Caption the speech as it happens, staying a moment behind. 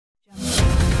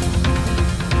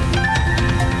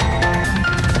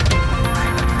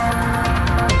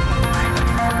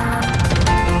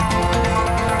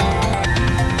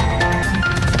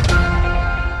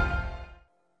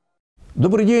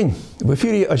Добрый день! В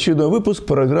эфире очередной выпуск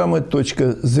программы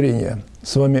 «Точка зрения».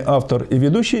 С вами автор и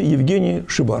ведущий Евгений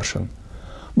Шибаршин.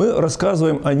 Мы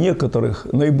рассказываем о некоторых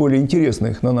наиболее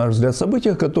интересных, на наш взгляд,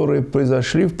 событиях, которые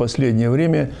произошли в последнее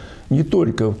время не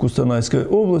только в Кустанайской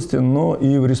области, но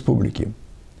и в республике.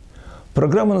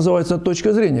 Программа называется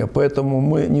 «Точка зрения», поэтому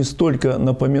мы не столько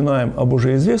напоминаем об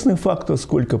уже известных фактах,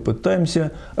 сколько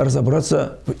пытаемся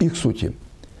разобраться в их сути.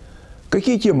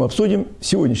 Какие темы обсудим в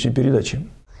сегодняшней передаче?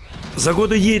 За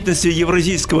годы деятельности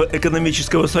Евразийского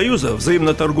экономического союза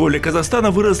взаимная торговля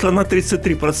Казахстана выросла на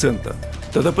 33%.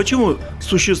 Тогда почему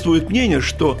существует мнение,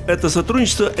 что это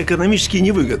сотрудничество экономически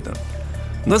невыгодно?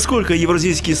 Насколько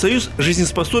Евразийский союз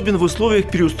жизнеспособен в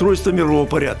условиях переустройства мирового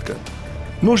порядка?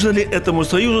 Нужно ли этому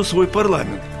союзу свой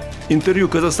парламент? Интервью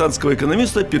казахстанского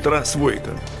экономиста Петра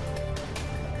Своика.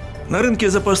 На рынке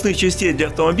запасных частей для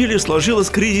автомобилей сложилось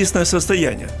кризисное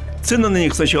состояние. Цены на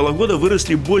них с начала года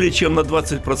выросли более чем на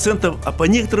 20%, а по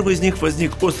некоторым из них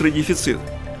возник острый дефицит.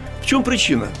 В чем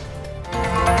причина? –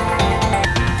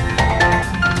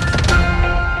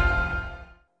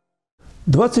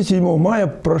 27 мая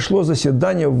прошло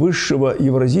заседание Высшего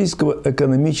Евразийского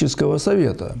экономического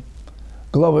совета.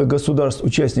 Главы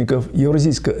государств-участников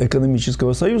Евразийского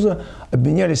экономического союза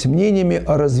обменялись мнениями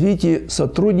о развитии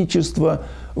сотрудничества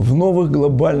в новых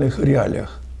глобальных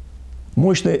реалиях.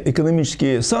 Мощные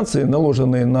экономические санкции,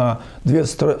 наложенные на две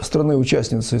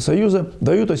страны-участницы Союза,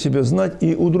 дают о себе знать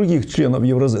и у других членов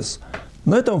Евразес.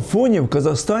 На этом фоне в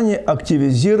Казахстане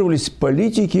активизировались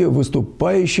политики,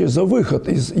 выступающие за выход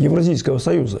из Евразийского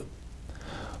союза.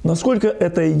 Насколько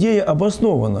эта идея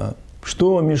обоснована?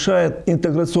 Что мешает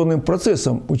интеграционным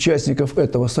процессам участников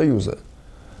этого союза?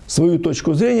 Свою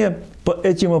точку зрения по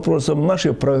этим вопросам в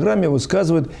нашей программе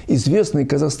высказывает известный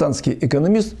казахстанский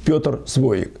экономист Петр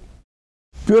Своик.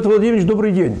 Петр Владимирович,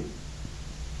 добрый день.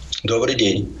 Добрый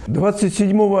день.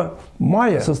 27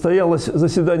 мая состоялось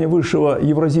заседание Высшего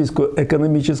Евразийского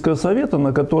экономического совета,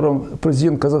 на котором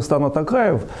президент Казахстана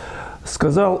Токаев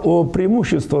сказал о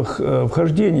преимуществах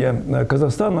вхождения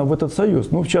Казахстана в этот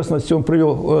союз. Ну, в частности, он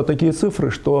привел такие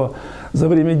цифры, что за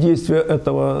время действия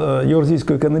этого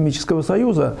Евразийского экономического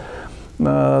союза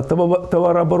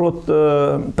товарооборот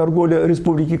торговли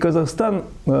Республики Казахстан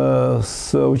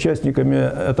с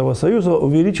участниками этого союза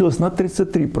увеличился на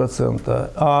 33%,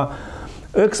 а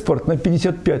экспорт на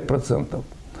 55%.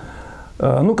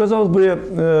 Ну, казалось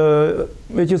бы,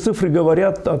 эти цифры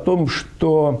говорят о том,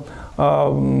 что о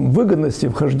выгодности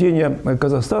вхождения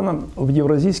Казахстана в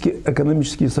Евразийский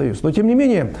экономический союз. Но, тем не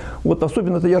менее, вот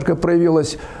особенно это ярко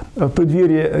проявилось в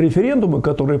преддверии референдума,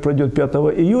 который пройдет 5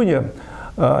 июня.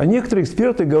 Некоторые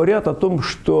эксперты говорят о том,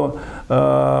 что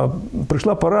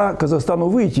пришла пора Казахстану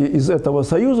выйти из этого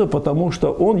союза, потому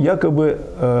что он якобы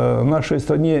нашей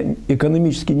стране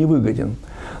экономически невыгоден.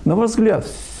 На ваш взгляд,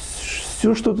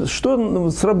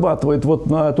 что срабатывает вот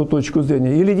на эту точку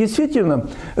зрения? Или действительно,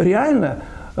 реально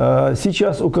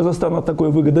сейчас у Казахстана такой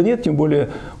выгоды нет, тем более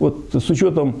вот с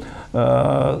учетом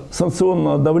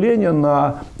санкционного давления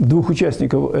на двух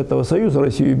участников этого союза,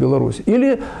 Россию и Беларусь?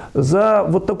 Или за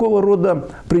вот такого рода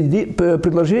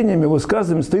предложениями,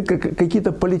 высказываниями стоят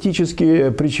какие-то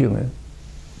политические причины?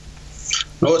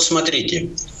 Ну вот смотрите,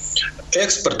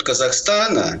 экспорт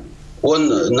Казахстана, он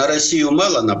на Россию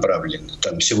мало направлен.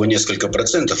 Там всего несколько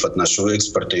процентов от нашего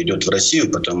экспорта идет в Россию,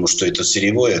 потому что это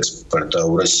сырьевой экспорт, а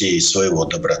у России своего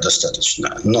добра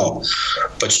достаточно. Но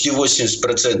почти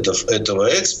 80% этого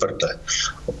экспорта,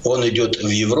 он идет в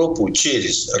Европу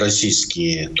через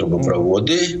российские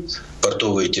трубопроводы,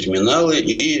 портовые терминалы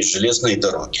и железные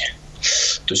дороги.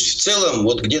 То есть в целом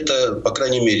вот где-то, по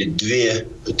крайней мере,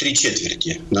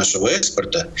 3/4 нашего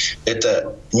экспорта –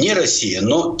 это не Россия,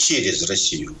 но через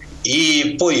Россию.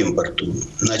 И по импорту.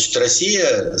 Значит,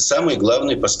 Россия самый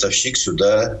главный поставщик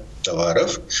сюда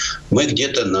товаров. Мы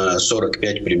где-то на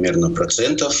 45 примерно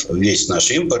процентов. Весь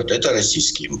наш импорт – это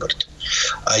российский импорт.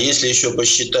 А если еще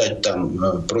посчитать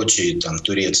там прочие там,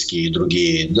 турецкие и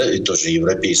другие, да, и тоже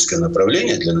европейское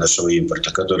направление для нашего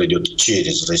импорта, которое идет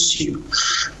через Россию,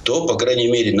 то, по крайней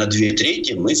мере, на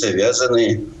 2/3 мы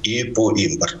завязаны и по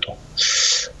импорту.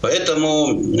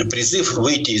 Поэтому призыв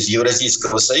выйти из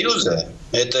Евразийского союза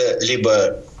 – это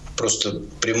либо просто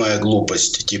прямая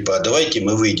глупость, типа давайте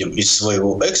мы выйдем из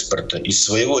своего экспорта, из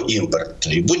своего импорта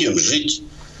и будем жить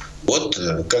вот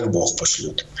как Бог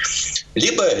пошлет.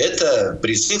 Либо это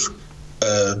призыв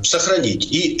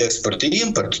сохранить и экспорт, и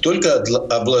импорт, только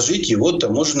обложить его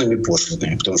таможенными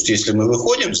пошлинами. Потому что если мы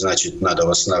выходим, значит, надо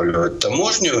восстанавливать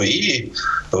таможню и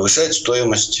повышать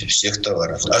стоимость всех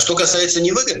товаров. А что касается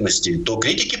невыгодности, то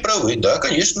критики правы. Да,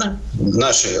 конечно,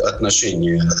 наши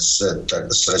отношения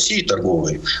с Россией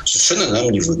торговые совершенно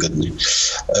нам невыгодны.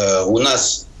 У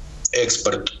нас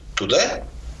экспорт туда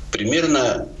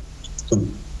примерно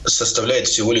составляет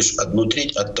всего лишь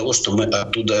 1/3 от того, что мы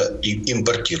оттуда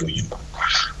импортируем.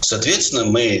 Соответственно,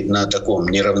 мы на таком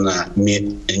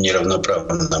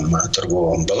неравноправном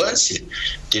торговом балансе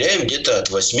теряем где-то от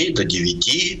 8 до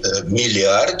 9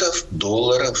 миллиардов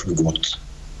долларов в год.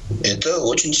 Это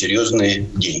очень серьезные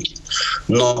деньги.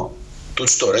 Но тут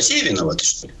что, Россия виновата,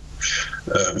 что ли?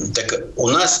 Так у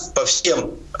нас по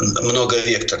всем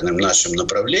многовекторным нашим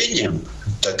направлениям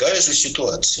такая же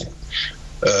ситуация.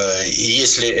 И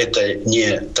если это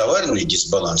не товарный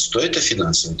дисбаланс, то это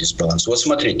финансовый дисбаланс. Вот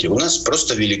смотрите, у нас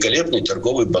просто великолепный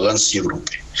торговый баланс с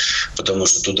Европой, потому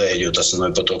что туда идет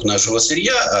основной поток нашего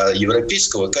сырья, а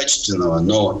европейского, качественного,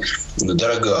 но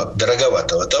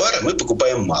дороговатого товара мы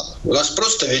покупаем мало. У нас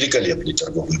просто великолепный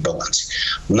торговый баланс.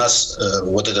 У нас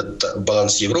вот этот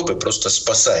баланс Европы просто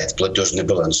спасает платежный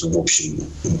баланс в общем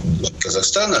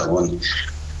Казахстана. Он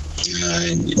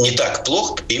не так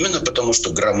плох, именно потому что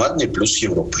громадный плюс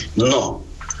Европы. Но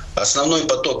основной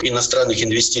поток иностранных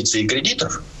инвестиций и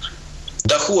кредитов,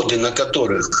 доходы на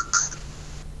которых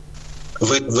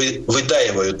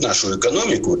выдаивают нашу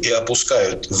экономику и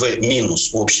опускают в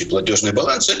минус общий платежный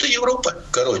баланс, это Европа.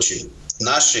 Короче,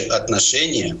 наши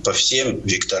отношения по всем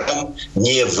векторам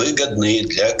невыгодные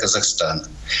для Казахстана,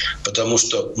 потому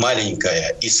что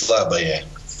маленькая и слабая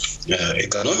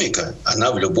экономика,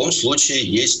 она в любом случае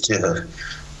есть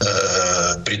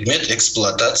предмет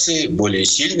эксплуатации более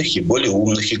сильных и более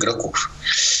умных игроков.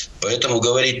 Поэтому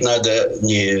говорить надо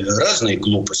не разные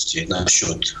глупости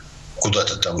насчет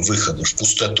куда-то там выхода в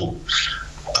пустоту,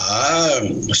 а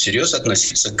всерьез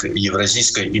относиться к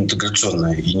Евразийской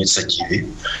интеграционной инициативе.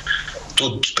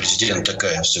 Тут президент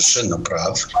Такаев совершенно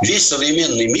прав. Весь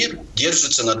современный мир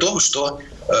держится на том, что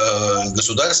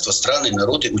государства, страны,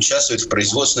 народы участвуют в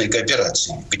производственной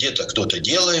кооперации. Где-то кто-то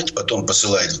делает, потом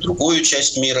посылает в другую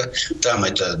часть мира, там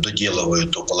это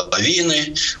доделывают до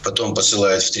половины, потом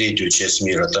посылают в третью часть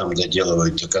мира, там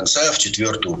доделывают до конца, в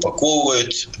четвертую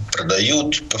упаковывают,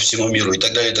 продают по всему миру и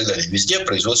так далее, и так далее. Везде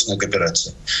производственная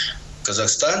кооперация.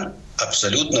 Казахстан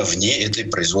абсолютно вне этой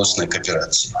производственной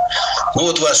кооперации. Ну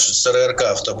вот ваш СРРК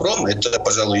 «Автопром» – это,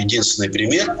 пожалуй, единственный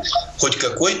пример хоть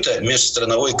какой-то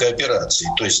межстрановой кооперации.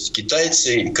 То есть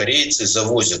китайцы и корейцы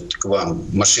завозят к вам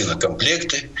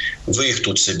машинокомплекты, вы их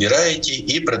тут собираете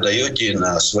и продаете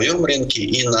на своем рынке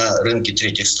и на рынке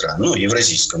третьих стран, ну,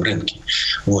 евразийском рынке.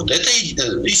 Вот. Это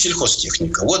и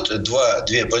сельхозтехника. Вот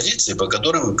две позиции, по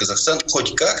которым Казахстан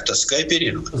хоть как-то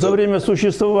скооперирует. За время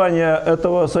существования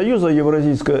этого союза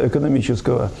Евразийского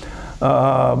экономического,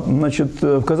 значит,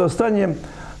 в Казахстане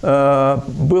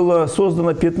было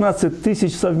создано 15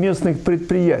 тысяч совместных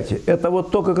предприятий. Это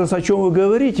вот то, как раз о чем вы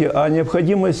говорите, о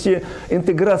необходимости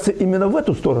интеграции именно в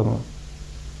эту сторону?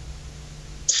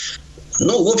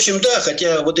 Ну, в общем, да,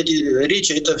 хотя вот эти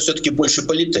речи, это все-таки больше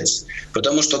политес.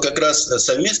 Потому что как раз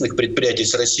совместных предприятий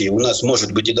с Россией у нас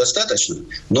может быть и достаточно,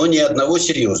 но ни одного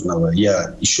серьезного,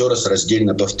 я еще раз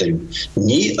раздельно повторю,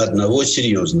 ни одного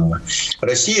серьезного.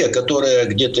 Россия, которая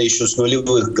где-то еще с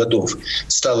нулевых годов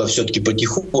стала все-таки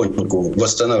потихоньку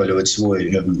восстанавливать свой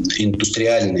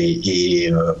индустриальный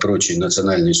и прочий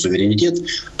национальный суверенитет,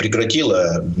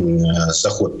 прекратила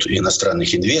заход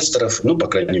иностранных инвесторов, ну, по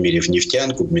крайней мере, в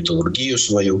нефтянку, в металлургию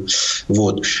свою,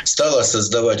 вот, стала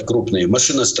создавать крупные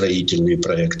машиностроительные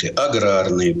проекты,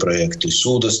 аграрные проекты,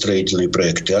 судостроительные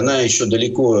проекты. Она еще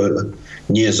далеко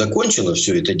не закончила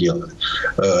все это дело,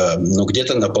 но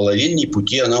где-то на половине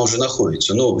пути она уже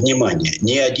находится. Но, внимание,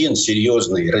 ни один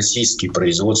серьезный российский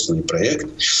производственный проект,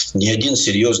 ни один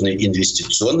серьезный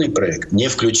инвестиционный проект не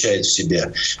включает в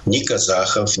себя ни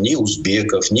казахов, ни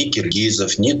узбеков, ни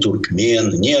киргизов, ни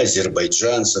туркмен, ни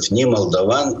азербайджанцев, ни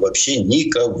молдаван, вообще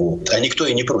никого. А никто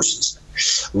и не просится.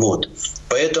 Вот.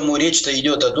 Поэтому речь-то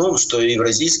идет о том, что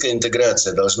евразийская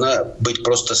интеграция должна быть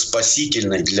просто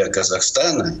спасительной для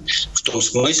Казахстана в том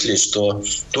смысле, что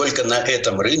только на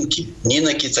этом рынке, не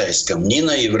на китайском, не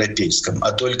на европейском,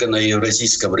 а только на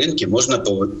евразийском рынке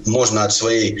можно от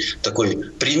своей такой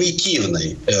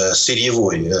примитивной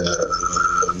сырьевой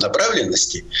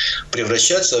направленности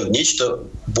превращаться в нечто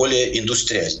более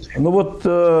индустриальное. Ну вот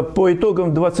по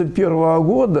итогам 2021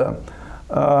 года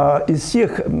из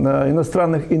всех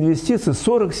иностранных инвестиций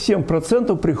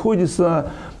 47%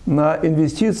 приходится на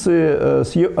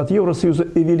инвестиции от Евросоюза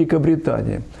и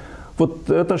Великобритании. вот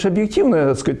это же объективный,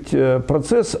 так сказать,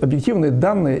 процесс, объективные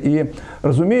данные. И,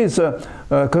 разумеется,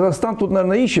 Казахстан тут,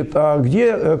 наверное, ищет, а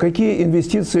где, какие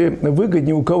инвестиции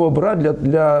выгоднее, у кого брать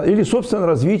для или собственного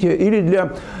развития, или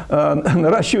для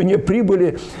наращивания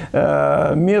прибыли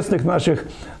местных наших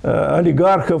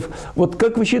олигархов. Вот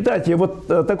как вы считаете, вот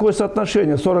такое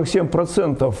соотношение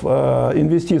 47%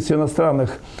 инвестиций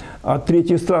иностранных от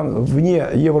третьих стран вне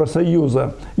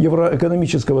Евросоюза,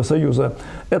 Евроэкономического союза,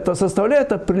 это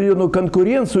составляет определенную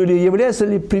конкуренцию или является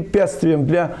ли препятствием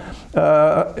для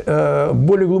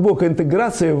более глубокой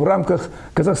интеграции в рамках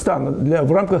Казахстана,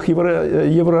 в рамках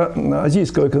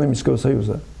Евразийского экономического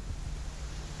союза?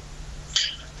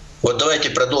 Вот давайте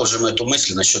продолжим эту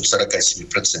мысль насчет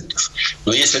 47%.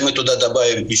 Но если мы туда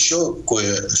добавим еще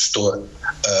кое-что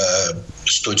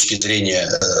с точки зрения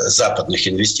западных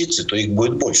инвестиций, то их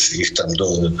будет больше. Их там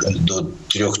до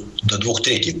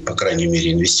 2/3, по крайней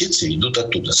мере, инвестиций идут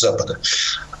оттуда, с Запада.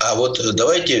 А вот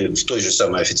давайте в той же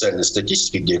самой официальной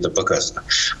статистике, где это показано,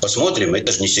 посмотрим,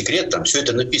 это же не секрет, там все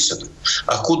это написано.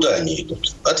 А куда они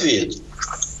идут? Ответ.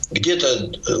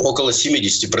 Где-то около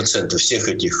 70% всех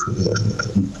этих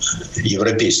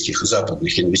европейских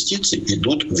западных инвестиций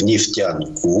идут в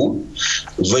нефтянку,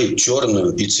 в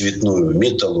черную и цветную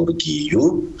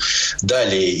металлургию.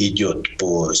 Далее идет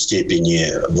по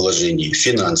степени вложений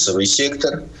финансовый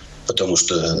сектор, потому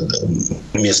что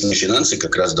местные финансы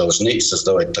как раз должны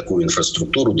создавать такую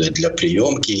инфраструктуру для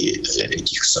приемки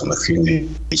этих самых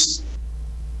инвестиций.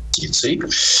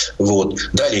 Вот.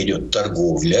 Далее идет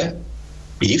торговля.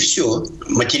 И все.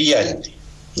 Материальный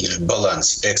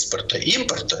баланс экспорта и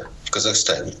импорта в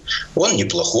Казахстане, он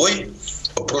неплохой.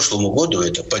 По прошлому году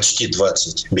это почти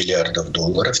 20 миллиардов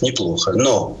долларов. Неплохо.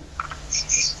 Но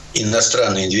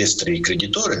иностранные инвесторы и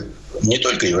кредиторы, не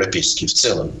только европейские, в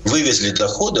целом, вывезли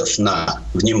доходов на,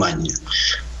 внимание,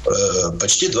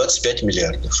 почти 25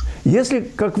 миллиардов. Если,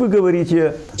 как вы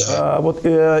говорите, да.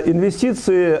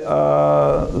 Инвестиции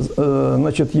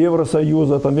значит,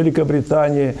 Евросоюза, там,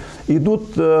 Великобритании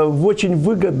идут в очень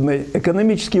выгодный,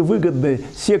 экономически выгодный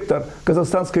сектор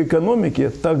казахстанской экономики,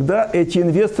 тогда эти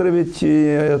инвесторы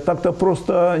ведь так-то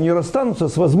просто не расстанутся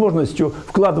с возможностью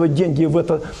вкладывать деньги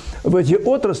в эти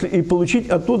отрасли и получать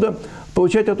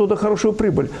оттуда хорошую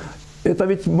прибыль. Это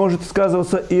ведь может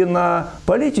сказываться и на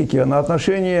политике, на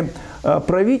отношении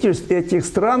правительств этих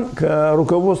стран к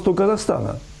руководству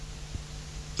Казахстана.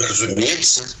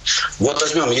 Разумеется. Вот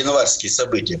возьмем январские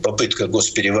события, попытка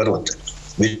госпереворота.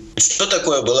 Ведь что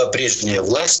такое была прежняя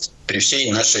власть при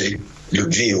всей нашей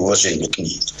любви и уважении к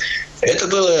ней? Это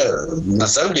было, на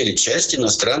самом деле, часть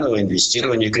иностранного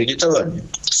инвестирования и кредитования.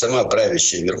 Сама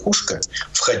правящая верхушка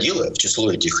входила в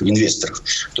число этих инвесторов.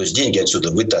 То есть деньги отсюда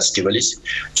вытаскивались,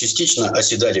 частично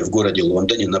оседали в городе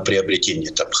Лондоне на приобретение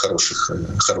там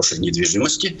хорошей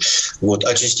недвижимости, вот,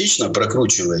 а частично,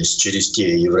 прокручиваясь через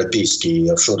те европейские и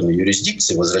офшорные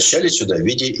юрисдикции, возвращались сюда в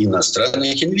виде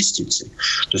иностранных инвестиций.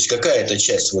 То есть какая-то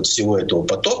часть вот всего этого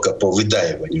потока по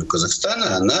выдаиванию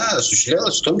Казахстана, она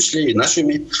осуществлялась в том числе и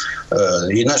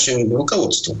нашим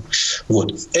руководством.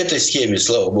 Вот. Этой схеме,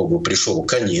 слава богу, пришел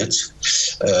конец.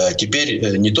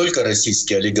 Теперь не только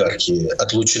российские олигархи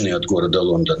отлучены от города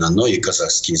Лондона, но и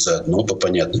казахские заодно по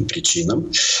понятным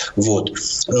причинам. Вот.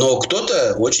 Но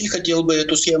кто-то очень хотел бы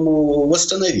эту схему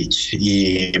восстановить.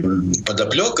 И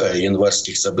подоплека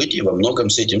январских событий во многом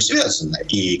с этим связана.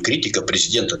 И критика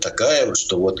президента такая,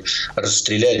 что вот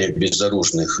расстреляли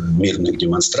безоружных мирных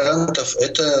демонстрантов.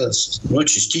 Это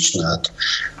частично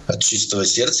от чистого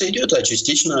сердца идет, а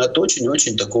частично от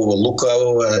очень-очень такого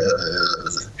лукавого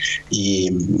и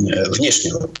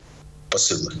внешнего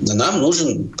посыла. Нам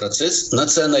нужен процесс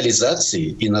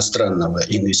национализации иностранного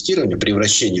инвестирования,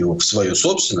 превращения его в свое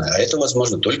собственное, а это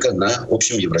возможно только на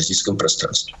общем евразийском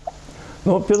пространстве.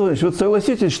 Ну, Петр Владимирович, вот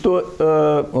согласитесь,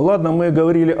 что, ладно, мы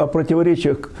говорили о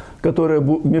противоречиях, которые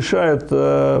мешают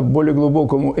более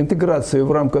глубокому интеграции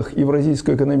в рамках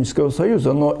Евразийского экономического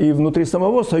союза, но и внутри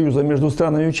самого союза между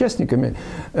странами-участниками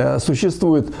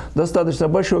существует достаточно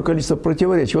большое количество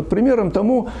противоречий. Вот примером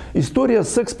тому история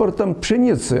с экспортом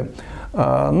пшеницы.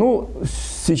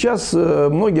 Сейчас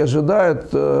многие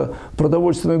ожидают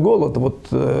продовольственный голод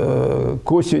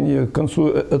к осени, к концу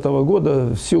этого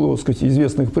года в силу, так сказать,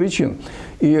 известных причин.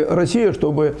 И Россия,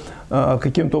 чтобы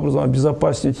каким-то образом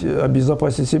обезопасить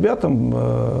себя,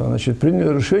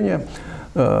 приняла решение,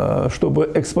 чтобы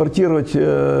экспортировать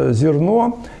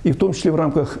зерно, и в том числе в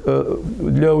рамках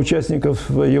для участников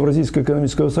Евразийского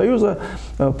экономического союза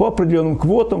по определенным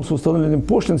квотам с установленным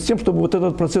пошлин, с тем, чтобы вот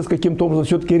этот процесс каким-то образом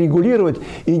все-таки регулировать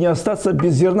и не остаться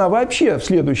без зерна вообще в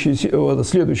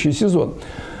следующий сезон.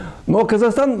 Но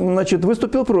Казахстан,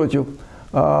 выступил против.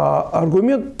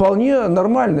 аргумент вполне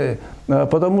нормальный,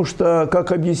 потому что,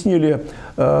 как объяснили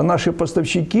наши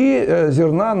поставщики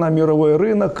зерна на мировой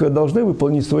рынок, должны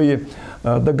выполнить свои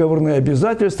договорные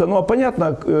обязательства. Ну, а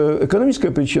понятно,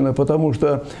 экономическая причина, потому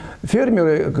что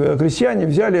фермеры, крестьяне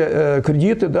взяли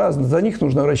кредиты, да, за них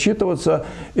нужно рассчитываться,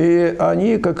 и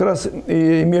они как раз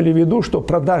и имели в виду, что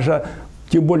продажа,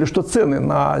 тем более, что цены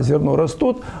на зерно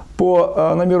растут,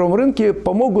 на мировом рынке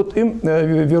помогут им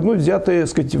вернуть взятые, так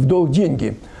сказать, в долг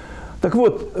деньги. Так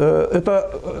вот, это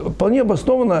вполне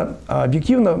обоснованно,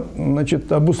 объективно,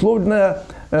 значит, обусловленное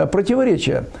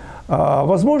противоречие.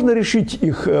 Возможно решить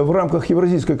их в рамках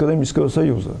Евразийского экономического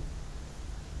союза?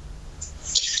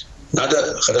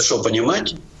 Надо хорошо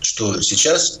понимать, что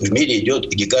сейчас в мире идет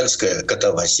гигантская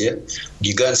катавасия,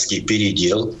 гигантский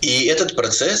передел. И этот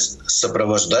процесс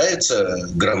сопровождается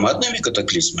громадными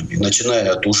катаклизмами, начиная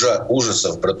от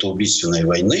ужасов братоубийственной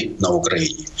войны на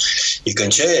Украине и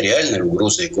кончая реальной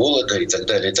угрозой голода и так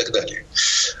далее, и так далее.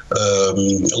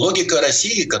 Логика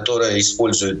России, которая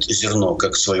использует зерно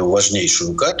как свою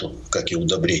важнейшую кату, как и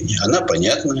удобрение, она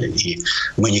понятна, и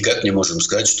мы никак не можем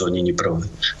сказать, что они не правы.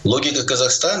 Логика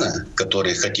Казахстана,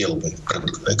 который хотел бы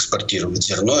экспортировать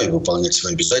зерно и выполнять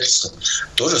свои обязательства,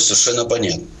 тоже совершенно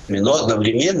понятна. Но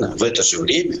одновременно в это же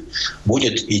время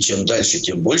будет, и чем дальше,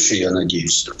 тем больше, я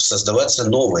надеюсь, создаваться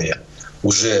новая,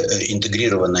 уже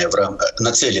интегрированная,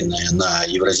 нацеленная на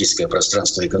евразийское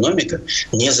пространство экономика,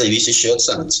 не зависящая от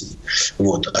санкций.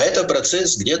 Вот. А это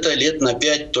процесс где-то лет на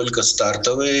 5 только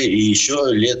стартовый, и еще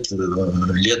лет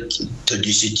до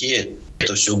 10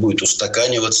 это все будет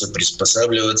устаканиваться,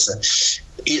 приспосабливаться.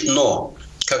 Но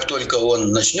как только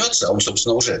он начнется, а он,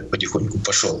 собственно, уже потихоньку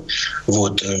пошел,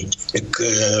 вот,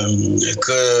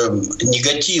 к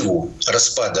негативу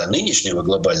распада нынешнего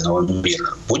глобального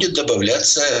мира будет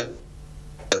добавляться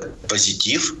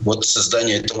позитив вот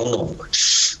создания этого нового.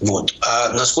 Вот.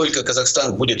 А насколько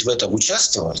Казахстан будет в этом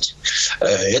участвовать,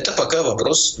 это пока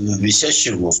вопрос,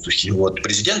 висящий в воздухе. Вот.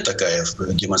 Президент Токаев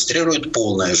демонстрирует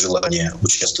полное желание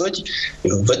участвовать, и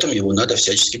в этом его надо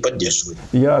всячески поддерживать.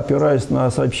 Я опираюсь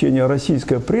на сообщение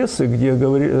российской прессы, где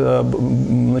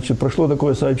значит, прошло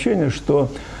такое сообщение, что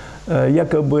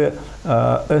якобы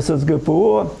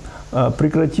ССГПО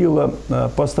прекратила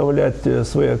поставлять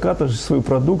свои картриджи, свою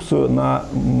продукцию на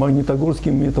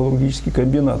Магнитогорский металлургический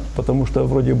комбинат, потому что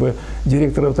вроде бы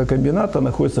директор этого комбината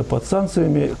находится под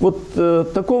санкциями. Вот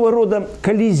такого рода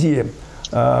коллизии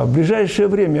в ближайшее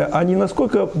время, они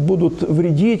насколько будут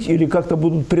вредить или как-то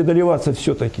будут преодолеваться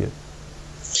все-таки?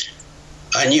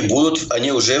 Они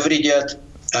уже вредят,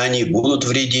 они будут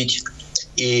вредить.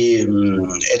 И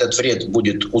этот вред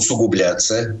будет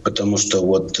усугубляться, потому что,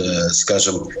 вот,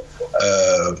 скажем,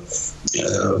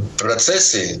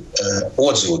 процессы,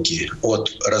 отзвуки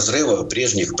от разрыва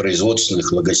прежних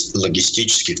производственных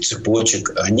логистических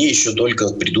цепочек, они еще только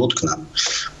придут к нам.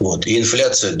 Вот. И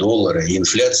инфляция доллара, и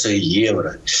инфляция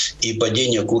евро, и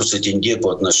падение курса тенге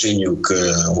по отношению к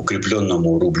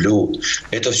укрепленному рублю.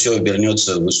 Это все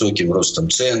обернется высоким ростом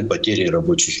цен, потерей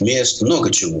рабочих мест,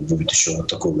 много чего будет еще вот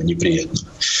такого неприятного.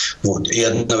 Вот. И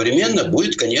одновременно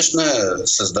будет, конечно,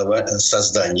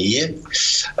 создание,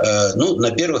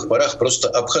 на первых порах просто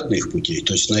обходных путей.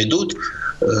 То есть найдут,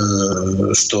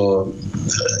 что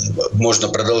можно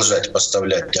продолжать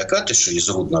поставлять окатыши из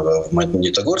Рудного в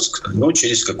Магнитогорск,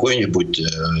 через какое-нибудь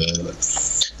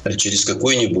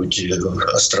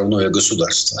островное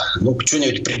государство.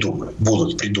 Что-нибудь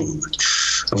будут придумывать.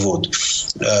 Вот.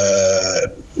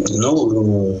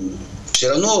 Все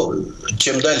равно,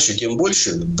 чем дальше, тем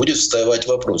больше будет вставать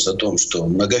вопрос о том, что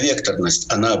многовекторность,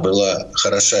 она была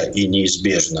хороша и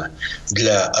неизбежна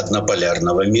для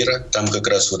однополярного мира. Там как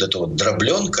раз вот эта вот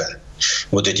дробленка,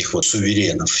 вот этих вот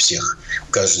суверенов всех,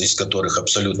 каждый из которых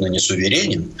абсолютно не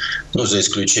суверенен, за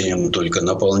исключением только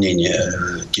наполнения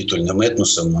титульным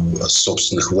этносом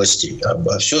собственных властей.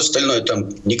 А все остальное там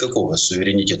никакого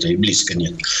суверенитета и близко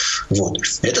нет. Вот.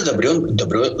 Эта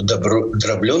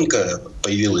дробленка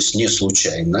появилась не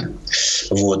случайно.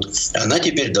 Вот. Она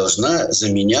теперь должна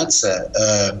заменяться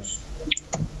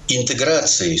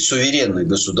интеграцией суверенных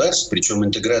государств, причем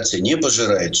интеграция не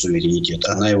пожирает суверенитет,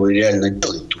 она его реально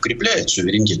делает, укрепляет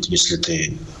суверенитет, если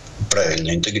ты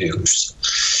правильно интегрируешься.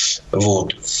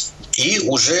 Вот. И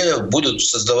уже будут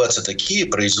создаваться такие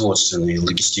производственные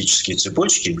логистические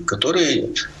цепочки,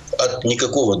 которые от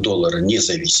никакого доллара не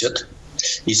зависят,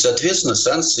 и, соответственно,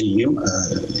 санкции им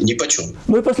нипочем.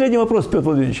 И последний вопрос, Петр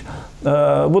Владимирович.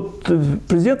 Вот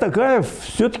президент Токаев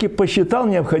все-таки посчитал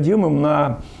необходимым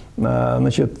на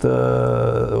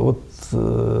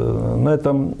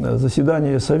этом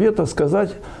заседании Совета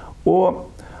сказать о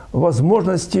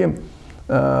возможности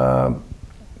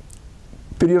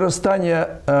перерастание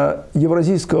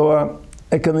Евразийского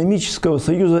экономического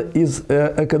союза из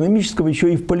экономического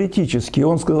еще и в политический.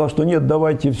 Он сказал, что нет,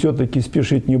 давайте все-таки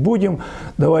спешить не будем,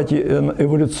 давайте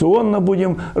эволюционно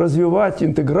будем развивать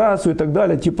интеграцию и так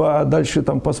далее, типа, а дальше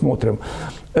там посмотрим.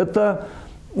 Это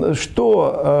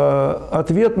что?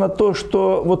 Ответ на то,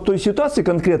 что вот той ситуации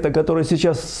конкретно, которая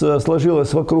сейчас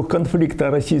сложилась вокруг конфликта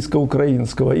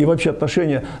российско-украинского и вообще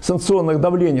отношения санкционных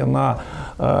давления на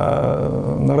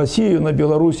Россию, на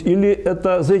Беларусь, или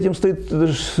это за этим стоит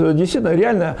действительно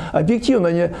реальная,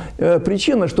 объективная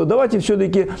причина, что давайте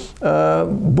все-таки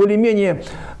более-менее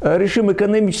решим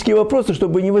экономические вопросы,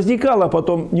 чтобы не возникало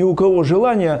потом ни у кого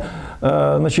желания,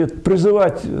 значит,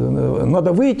 призывать,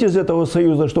 надо выйти из этого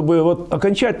союза, чтобы вот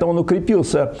окончательно он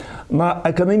укрепился на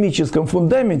экономическом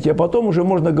фундаменте, а потом уже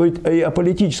можно говорить и о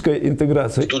политической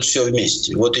интеграции. Тут все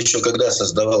вместе. Вот еще когда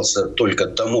создавался только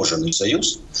таможенный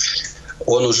союз,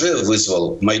 он уже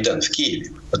вызвал Майдан в Киеве,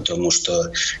 потому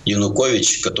что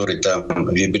Янукович, который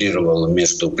там вибрировал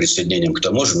между присоединением к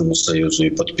таможенному союзу и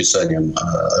подписанием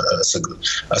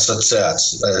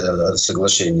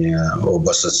соглашения об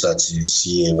ассоциации с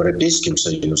Европейским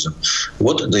союзом,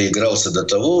 вот доигрался до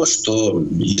того, что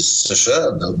из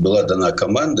США была дана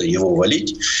команда его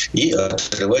валить и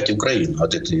отрывать Украину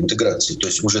от этой интеграции. То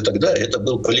есть уже тогда это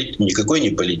был никакой не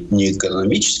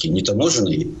экономический, не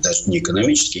таможенный, даже не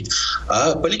экономический,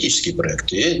 а политический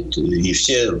проект. И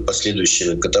все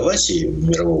последующие катавасии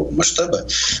мирового масштаба,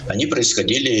 они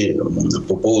происходили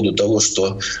по поводу того,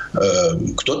 что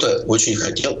кто-то очень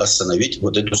хотел остановить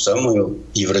вот эту самую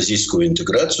евразийскую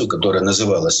интеграцию, которая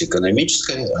называлась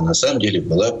экономической, а на самом деле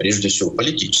была прежде всего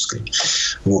политической.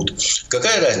 Вот.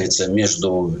 Какая разница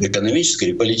между экономической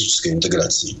и политической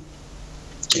интеграцией?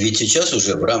 Ведь сейчас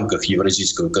уже в рамках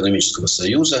Евразийского экономического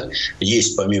союза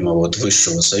есть, помимо вот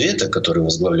Высшего совета, который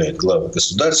возглавляет главы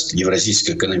государств,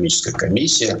 Евразийская экономическая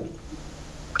комиссия.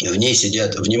 В ней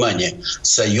сидят, внимание,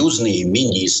 союзные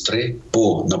министры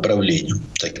по направлениям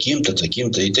таким-то,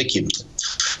 таким-то и таким-то.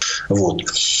 Вот.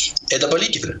 Это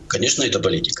политика? Конечно, это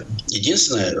политика.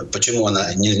 Единственное, почему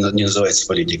она не называется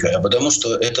политикой, а потому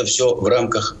что это все в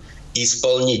рамках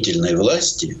исполнительной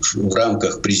власти, в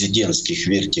рамках президентских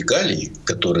вертикалей,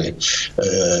 которые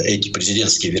эти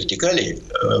президентские вертикали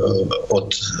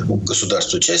от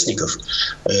государств-участников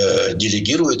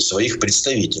делегируют своих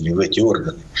представителей в эти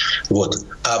органы. Вот.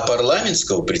 А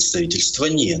парламентского представительства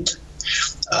нет.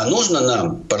 А нужно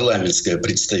нам парламентское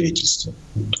представительство?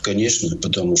 Конечно,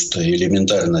 потому что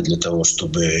элементарно для того,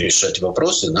 чтобы решать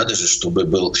вопросы, надо же, чтобы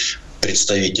был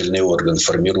представительный орган,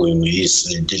 формируемый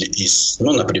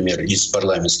например, из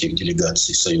парламентских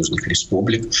делегаций союзных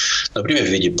республик, например, в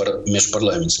виде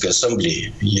межпарламентской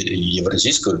ассамблеи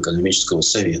Евразийского экономического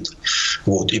совета.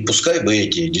 Вот. И пускай бы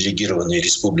эти делегированные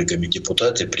республиками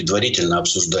депутаты предварительно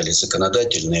обсуждали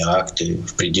законодательные акты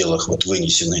в пределах вот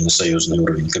вынесенной на союзный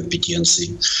уровень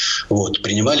компетенции, вот,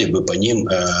 принимали бы по ним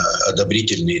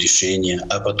одобрительные решения,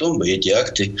 а потом бы эти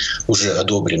акты, уже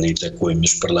одобренные такой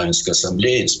межпарламентской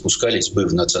ассамблеей, спускались бы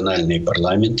в национальные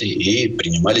парламенты и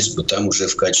принимались бы там уже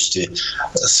в качестве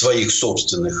своих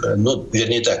собственных,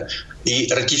 вернее так, и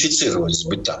ратифицировались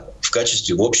бы там в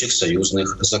качестве общих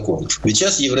союзных законов. Ведь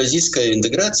сейчас евразийская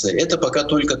интеграция – это пока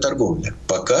только торговля.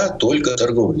 Пока только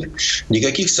торговля.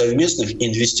 Никаких совместных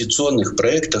инвестиционных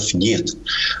проектов нет.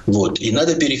 Вот. И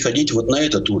надо переходить вот на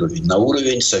этот уровень, на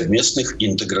уровень совместных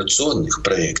интеграционных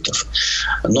проектов.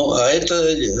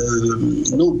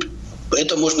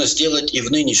 Это можно сделать и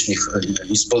в нынешних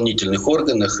исполнительных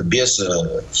органах без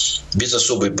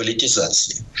особой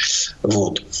политизации.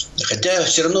 Вот. Хотя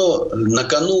все равно на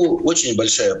кону очень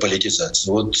большая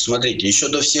политизация. Вот смотрите, еще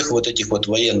до всех вот этих вот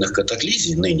военных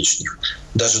катаклизий нынешних,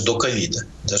 даже до ковида,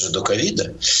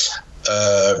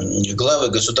 главы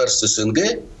государств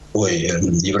СНГ,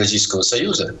 Евразийского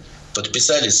союза,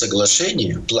 подписали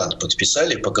соглашение, план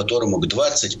подписали, по которому к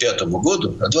 2025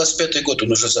 году, а 2025 год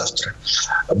он уже завтра,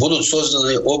 будут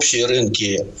созданы общие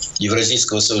рынки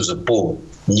Евразийского союза по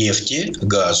нефти,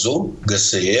 газу,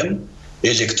 ГСМ,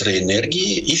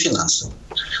 электроэнергии и финансам.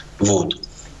 Вот.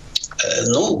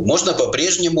 Можно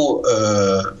по-прежнему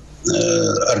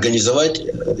организовать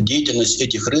деятельность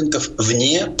этих рынков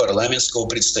вне парламентского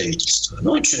представительства.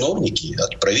 Чиновники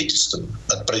от правительств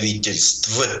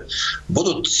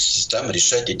будут там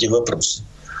решать эти вопросы.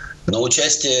 Но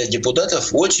участие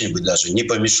депутатов очень бы даже не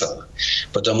помешало.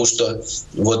 Потому что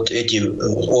вот эти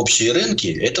общие рынки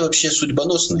 – это вообще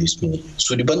судьбоносные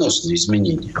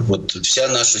изменения. Вот вся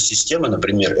наша система,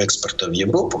 например, экспорта в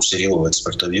Европу, сырьевого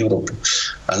экспорта в Европу,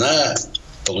 она,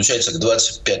 получается, к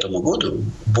 2025 году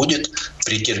будет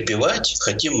претерпевать,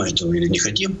 хотим мы этого или не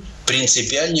хотим,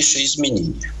 принципиальнейшие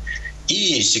изменения.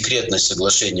 и секретность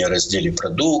соглашения о разделе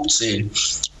продукции,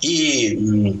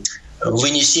 и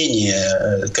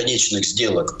вынесение конечных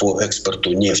сделок по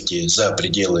экспорту нефти за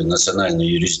пределы национальной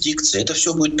юрисдикции, это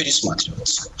все будет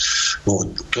пересматриваться. Вот.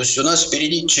 То есть у нас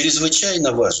впереди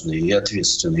чрезвычайно важные и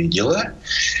ответственные дела.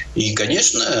 И,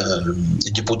 конечно,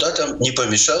 депутатам не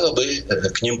помешало бы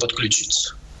к ним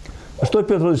подключиться. Что,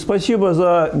 Петр Своик, спасибо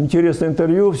за интересное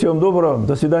интервью. Всем доброго.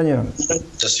 До свидания.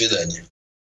 До свидания.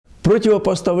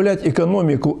 Противопоставлять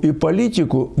экономику и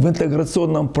политику в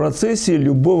интеграционном процессе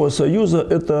любого союза –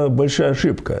 это большая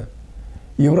ошибка.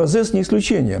 Евразес не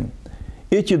исключение.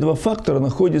 Эти два фактора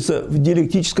находятся в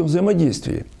диалектическом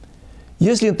взаимодействии.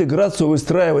 Если интеграцию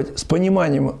выстраивать с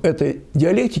пониманием этой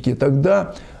диалектики,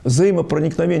 тогда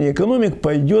взаимопроникновение экономик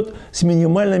пойдет с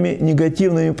минимальными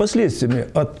негативными последствиями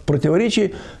от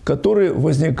противоречий, которые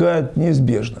возникают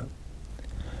неизбежно.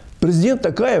 Президент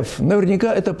Токаев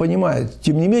наверняка это понимает.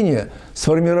 Тем не менее, с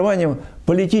формированием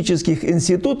политических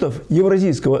институтов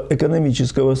Евразийского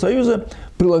экономического союза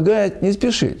предлагает не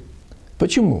спешить.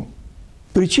 Почему?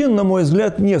 Причин, на мой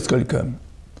взгляд, несколько.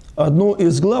 Одну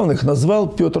из главных назвал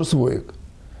Петр Своик.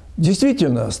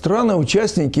 Действительно,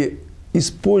 страны-участники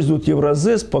используют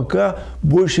Евразес пока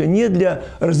больше не для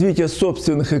развития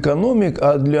собственных экономик,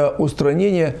 а для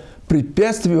устранения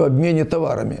препятствий в обмене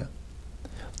товарами.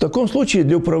 В таком случае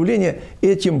для управления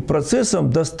этим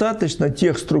процессом достаточно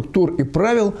тех структур и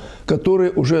правил,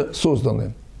 которые уже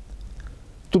созданы.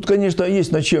 Тут, конечно,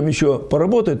 есть над чем еще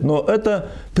поработать, но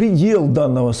это предел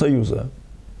данного союза.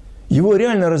 Его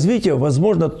реальное развитие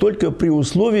возможно только при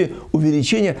условии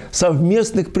увеличения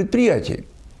совместных предприятий.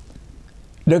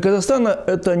 Для Казахстана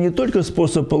это не только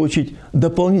способ получить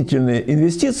дополнительные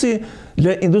инвестиции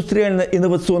для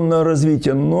индустриально-инновационного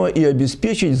развития, но и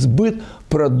обеспечить сбыт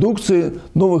продукции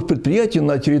новых предприятий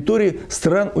на территории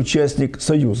стран-участник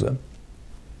Союза.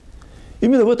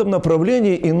 Именно в этом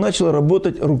направлении и начало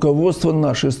работать руководство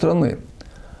нашей страны.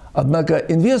 Однако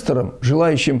инвесторам,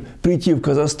 желающим прийти в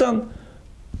Казахстан,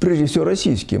 прежде всего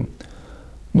российским,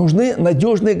 нужны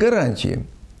надежные гарантии.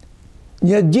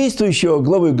 Не от действующего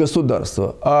главы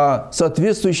государства, а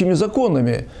соответствующими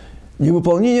законами,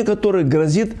 невыполнение которых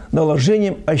грозит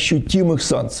наложением ощутимых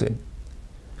санкций.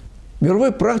 В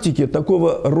мировой практике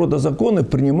такого рода законы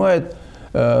принимает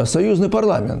союзный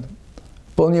парламент.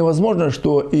 Вполне возможно,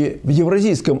 что и в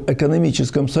Евразийском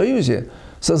экономическом союзе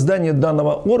создание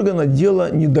данного органа –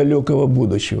 дело недалекого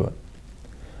будущего.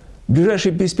 В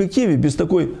ближайшей перспективе без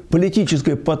такой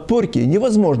политической подпорки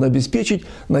невозможно обеспечить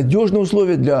надежные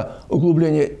условия для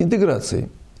углубления интеграции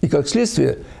и, как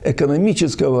следствие,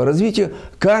 экономического развития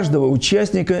каждого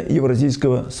участника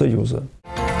Евразийского союза.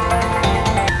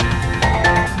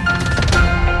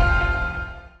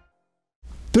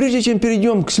 Прежде чем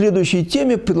перейдем к следующей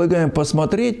теме, предлагаем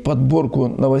посмотреть подборку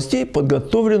новостей,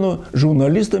 подготовленную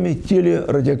журналистами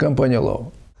телерадиокомпании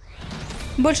 «Алау».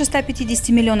 Больше 150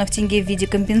 миллионов тенге в виде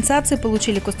компенсации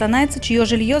получили кустанайцы, чье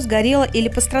жилье сгорело или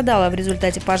пострадало в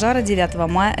результате пожара 9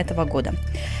 мая этого года.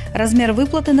 Размер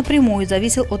выплаты напрямую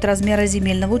зависел от размера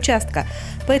земельного участка,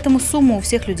 поэтому суммы у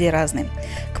всех людей разные.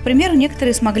 К примеру,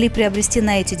 некоторые смогли приобрести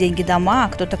на эти деньги дома, а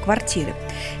кто-то квартиры.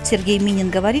 Сергей Минин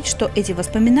говорит, что эти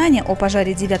воспоминания о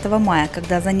пожаре 9 мая,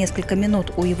 когда за несколько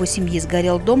минут у его семьи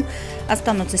сгорел дом,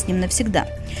 останутся с ним навсегда.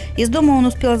 Из дома он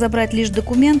успел забрать лишь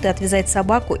документы, отвязать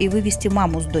собаку и вывести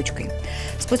маму с дочкой.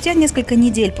 Спустя несколько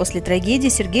недель после трагедии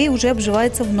Сергей уже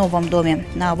обживается в новом доме.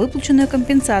 На выплаченную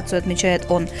компенсацию, отмечает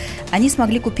он, они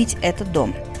смогли купить этот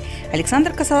дом.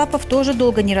 Александр Косолапов тоже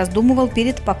долго не раздумывал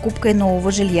перед покупкой нового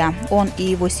жилья. Он и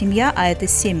его семья, а это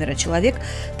 7 человек,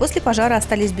 после пожара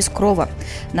остались без крова.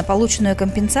 На полученную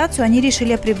компенсацию они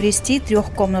решили приобрести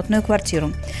 3-комнатную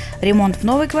квартиру. Ремонт в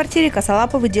новой квартире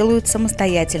Косолаповы делают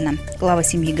самостоятельно. Глава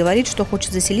семьи говорит, что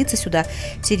хочет заселиться сюда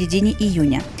в середине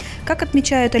июня. Как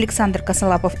отмечают Александр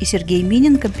Косолапов и Сергей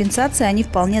Минин, компенсацией они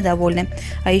вполне довольны.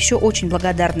 А еще очень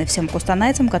благодарны всем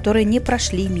кустанайцам, которые не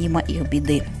прошли мимо их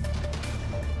беды.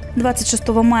 26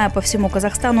 мая по всему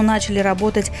Казахстану начали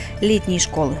работать летние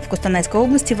школы. В Кустанайской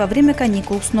области во время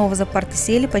каникул снова за парты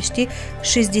сели почти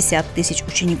 60 тысяч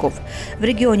учеников. В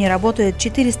регионе работают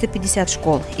 450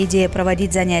 школ. Идея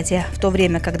проводить занятия в то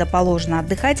время, когда положено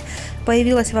отдыхать,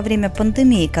 появилась во время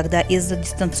пандемии, когда из-за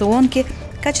дистанционки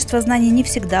качество знаний не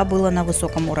всегда было на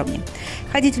высоком уровне.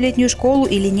 Ходить в летнюю школу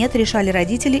или нет, решали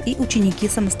родители и ученики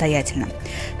самостоятельно.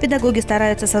 Педагоги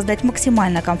стараются создать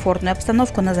максимально комфортную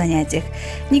обстановку на занятиях.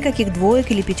 Никаких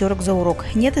двоек или пятерок за урок,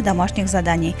 нет и домашних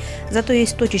заданий. Зато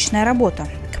есть точечная работа.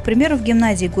 К примеру, в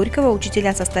гимназии Горького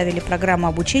учителя составили программу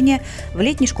обучения в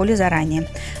летней школе заранее.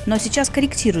 Но сейчас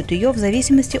корректируют ее в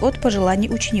зависимости от пожеланий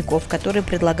учеников, которые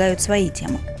предлагают свои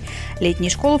темы. Летние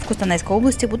школы в Костанайской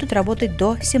области будут работать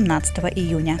до 17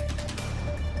 июня.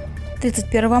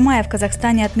 31 мая в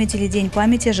Казахстане отметили День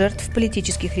памяти жертв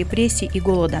политических репрессий и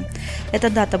голода. Эта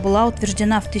дата была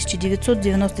утверждена в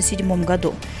 1997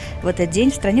 году. В этот день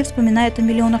в стране вспоминают о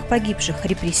миллионах погибших,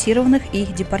 репрессированных и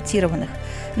депортированных.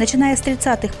 Начиная с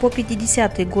 30-х по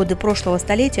 50-е годы прошлого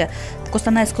столетия в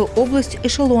Костанайскую область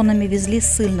эшелонами везли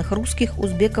ссыльных русских,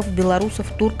 узбеков, белорусов,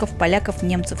 турков, поляков,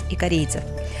 немцев и корейцев.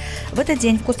 В этот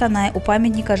день в Костанае у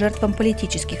памятника жертвам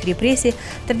политических репрессий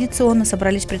традиционно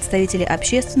собрались представители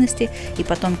общественности и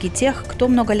потомки тех, кто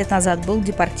много лет назад был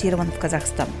депортирован в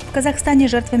Казахстан. В Казахстане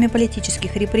жертвами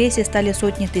политических репрессий стали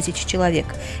сотни тысяч человек,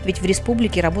 ведь в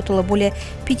республике работало более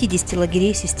 50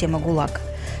 лагерей системы ГУЛАГ.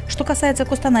 Что касается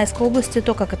Костанайской области,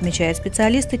 то, как отмечают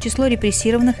специалисты, число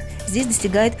репрессированных здесь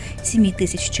достигает 7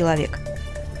 тысяч человек.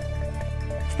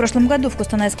 В прошлом году в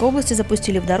Костанайской области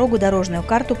запустили в дорогу дорожную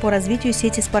карту по развитию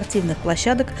сети спортивных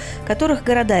площадок, которых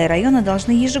города и районы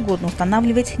должны ежегодно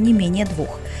устанавливать не менее 2.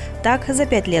 Так, за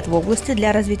 5 лет в области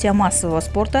для развития массового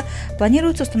спорта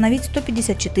планируется установить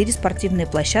 154 спортивные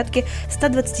площадки в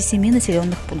 127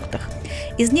 населенных пунктах.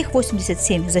 Из них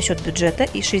 87 за счет бюджета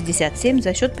и 67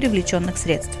 за счет привлеченных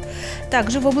средств.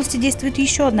 Также в области действует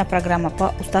еще одна программа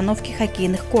по установке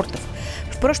хоккейных кортов.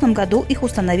 В прошлом году их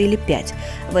установили 5.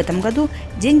 В этом году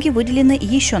деньги выделены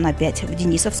еще на 5 в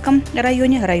Денисовском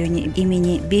районе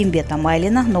имени Беймбета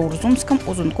Майлина, Наурзумском,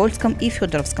 Узункольском и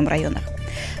Федоровском районах.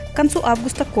 К концу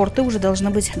августа корты уже должны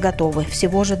быть готовы.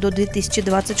 Всего же до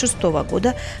 2026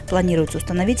 года планируется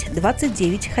установить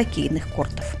 29 хоккейных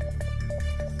кортов.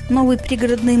 Новый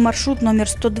пригородный маршрут номер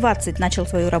 120 начал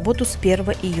свою работу с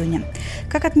 1 июня.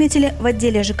 Как отметили в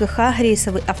отделе ЖКХ,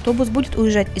 рейсовый автобус будет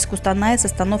уезжать из Костаная с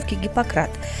остановки Гиппократ,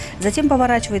 затем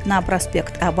поворачивать на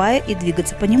проспект Абая и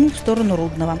двигаться по нему в сторону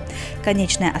Рудного.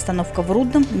 Конечная остановка в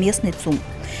Рудном – местный ЦУМ.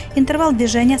 Интервал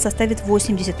движения составит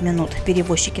 80 минут.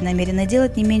 Перевозчики намерены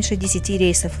делать не меньше 10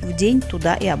 рейсов в день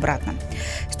туда и обратно.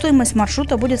 Стоимость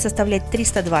маршрута будет составлять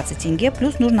 320 тенге,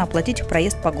 плюс нужно оплатить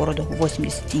проезд по городу –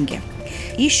 80 тенге.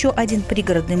 Еще один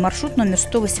пригородный маршрут номер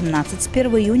 118 с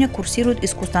 1 июня курсирует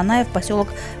из Костаная в поселок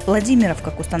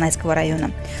Владимировка Костанайского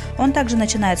района. Он также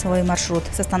начинает свой маршрут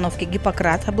с остановки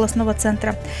Гиппократ областного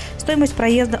центра. Стоимость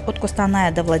проезда от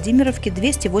Костаная до Владимировки –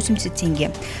 280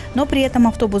 тенге. Но при этом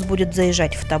автобус будет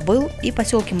заезжать в Табыл и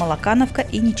поселки Малакановка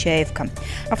и Нечаевка.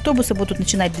 Автобусы будут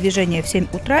начинать движение в 7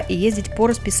 утра и ездить по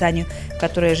расписанию,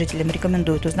 которое жителям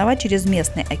рекомендуют узнавать через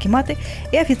местные акиматы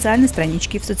и официальные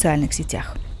странички в социальных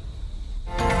сетях.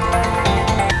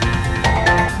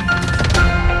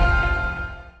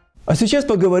 А сейчас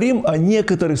поговорим о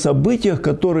некоторых событиях,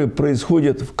 которые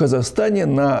происходят в Казахстане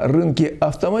на рынке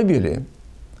автомобилей.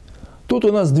 Тут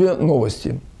у нас две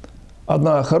новости.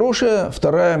 Одна хорошая,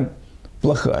 вторая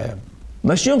плохая.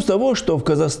 Начнем с того, что в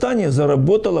Казахстане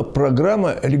заработала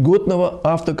программа льготного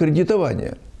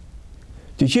автокредитования.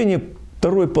 В течение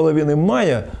второй половины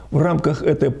мая в рамках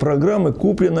этой программы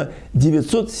куплено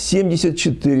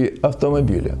 974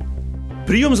 автомобиля.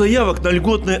 Прием заявок на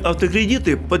льготные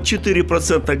автокредиты под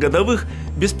 4% годовых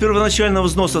без первоначального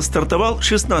взноса стартовал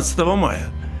 16 мая.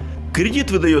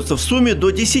 Кредит выдается в сумме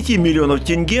до 10 миллионов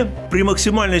тенге при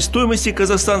максимальной стоимости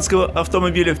казахстанского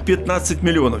автомобиля в 15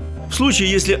 миллионов. В случае,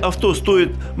 если авто стоит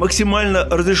максимально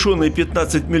разрешенные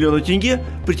 15 миллионов тенге,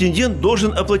 претендент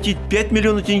должен оплатить 5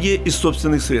 миллионов тенге из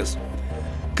собственных средств.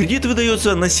 Кредит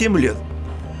выдается на 7 лет.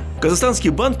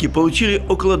 Казахстанские банки получили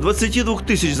около 22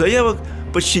 тысяч заявок,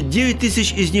 почти 9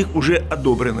 тысяч из них уже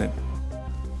одобрены.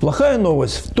 Плохая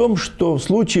новость в том, что в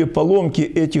случае поломки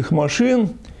этих машин,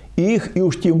 их и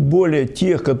уж тем более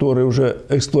тех, которые уже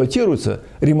эксплуатируются,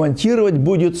 ремонтировать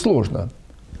будет сложно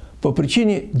по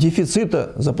причине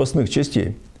дефицита запасных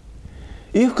частей.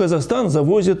 Их в Казахстан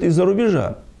завозят из-за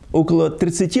рубежа. Около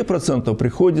 30%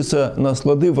 приходится на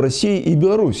склады в России и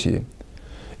Белоруссии.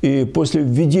 И после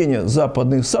введения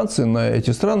западных санкций на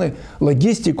эти страны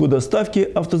логистику доставки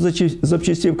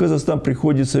автозапчастей в Казахстан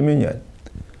приходится менять.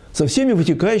 Со всеми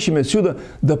вытекающими отсюда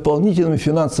дополнительными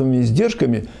финансовыми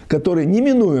издержками, которые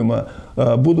неминуемо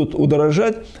будут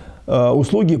удорожать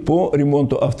услуги по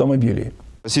ремонту автомобилей.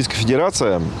 Российская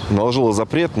Федерация наложила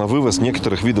запрет на вывоз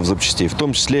некоторых видов запчастей, в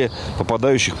том числе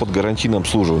попадающих под гарантийное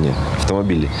обслуживание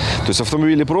автомобилей. То есть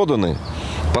автомобили проданы,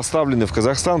 поставлены в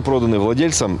Казахстан, проданы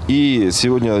владельцам, и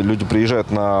сегодня люди приезжают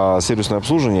на сервисное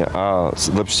обслуживание, а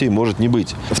запчастей может не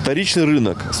быть. Вторичный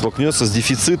рынок столкнется с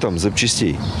дефицитом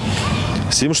запчастей.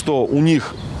 С тем, что у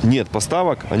них нет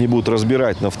поставок, они будут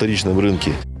разбирать на вторичном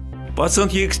рынке. По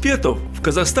оценке экспертов, в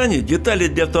Казахстане детали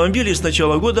для автомобилей с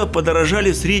начала года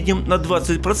подорожали в среднем на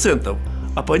 20%,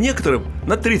 а по некоторым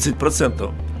на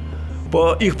 30%.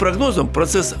 По их прогнозам,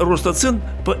 процесс роста цен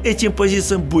по этим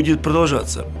позициям будет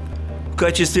продолжаться. В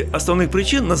качестве основных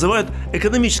причин называют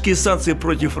экономические санкции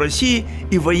против России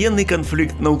и военный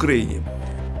конфликт на Украине.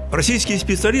 Российские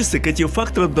специалисты к этим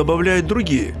факторам добавляют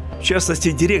другие. В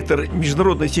частности, директор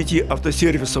международной сети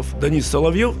автосервисов Денис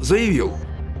Соловьев заявил: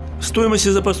 в стоимости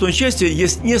запасной части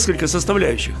есть несколько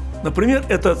составляющих. Например,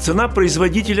 это цена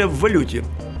производителя в валюте.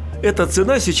 Эта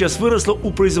цена сейчас выросла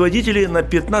у производителей на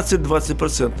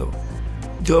 15-20%.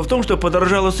 Дело в том, что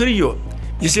подорожало сырье.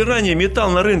 Если ранее металл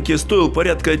на рынке стоил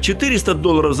порядка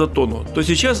 $400 за тонну, то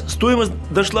сейчас стоимость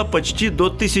дошла почти до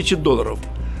 $1000.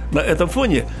 На этом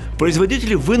фоне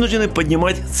производители вынуждены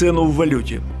поднимать цену в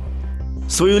валюте.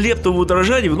 Свою лепту в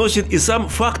удорожание вносит и сам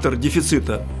фактор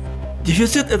дефицита.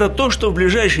 Дефицит – это то, что в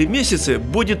ближайшие месяцы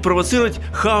будет провоцировать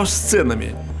хаос с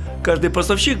ценами. Каждый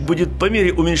поставщик будет по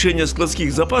мере уменьшения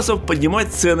складских запасов поднимать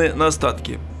цены на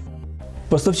остатки.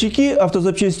 Поставщики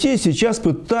автозапчастей сейчас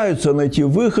пытаются найти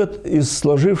выход из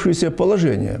сложившегося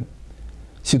положения.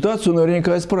 Ситуацию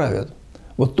наверняка исправят.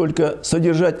 Вот только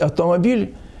содержать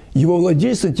автомобиль его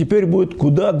владельцам теперь будет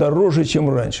куда дороже, чем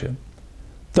раньше.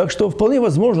 Так что вполне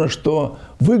возможно, что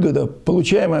выгода,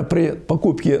 получаемая при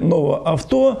покупке нового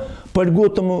авто по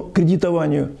льготному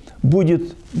кредитованию,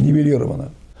 будет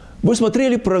нивелирована. Вы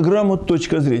смотрели программу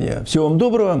 «Точка зрения». Всего вам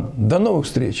доброго, до новых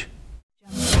встреч!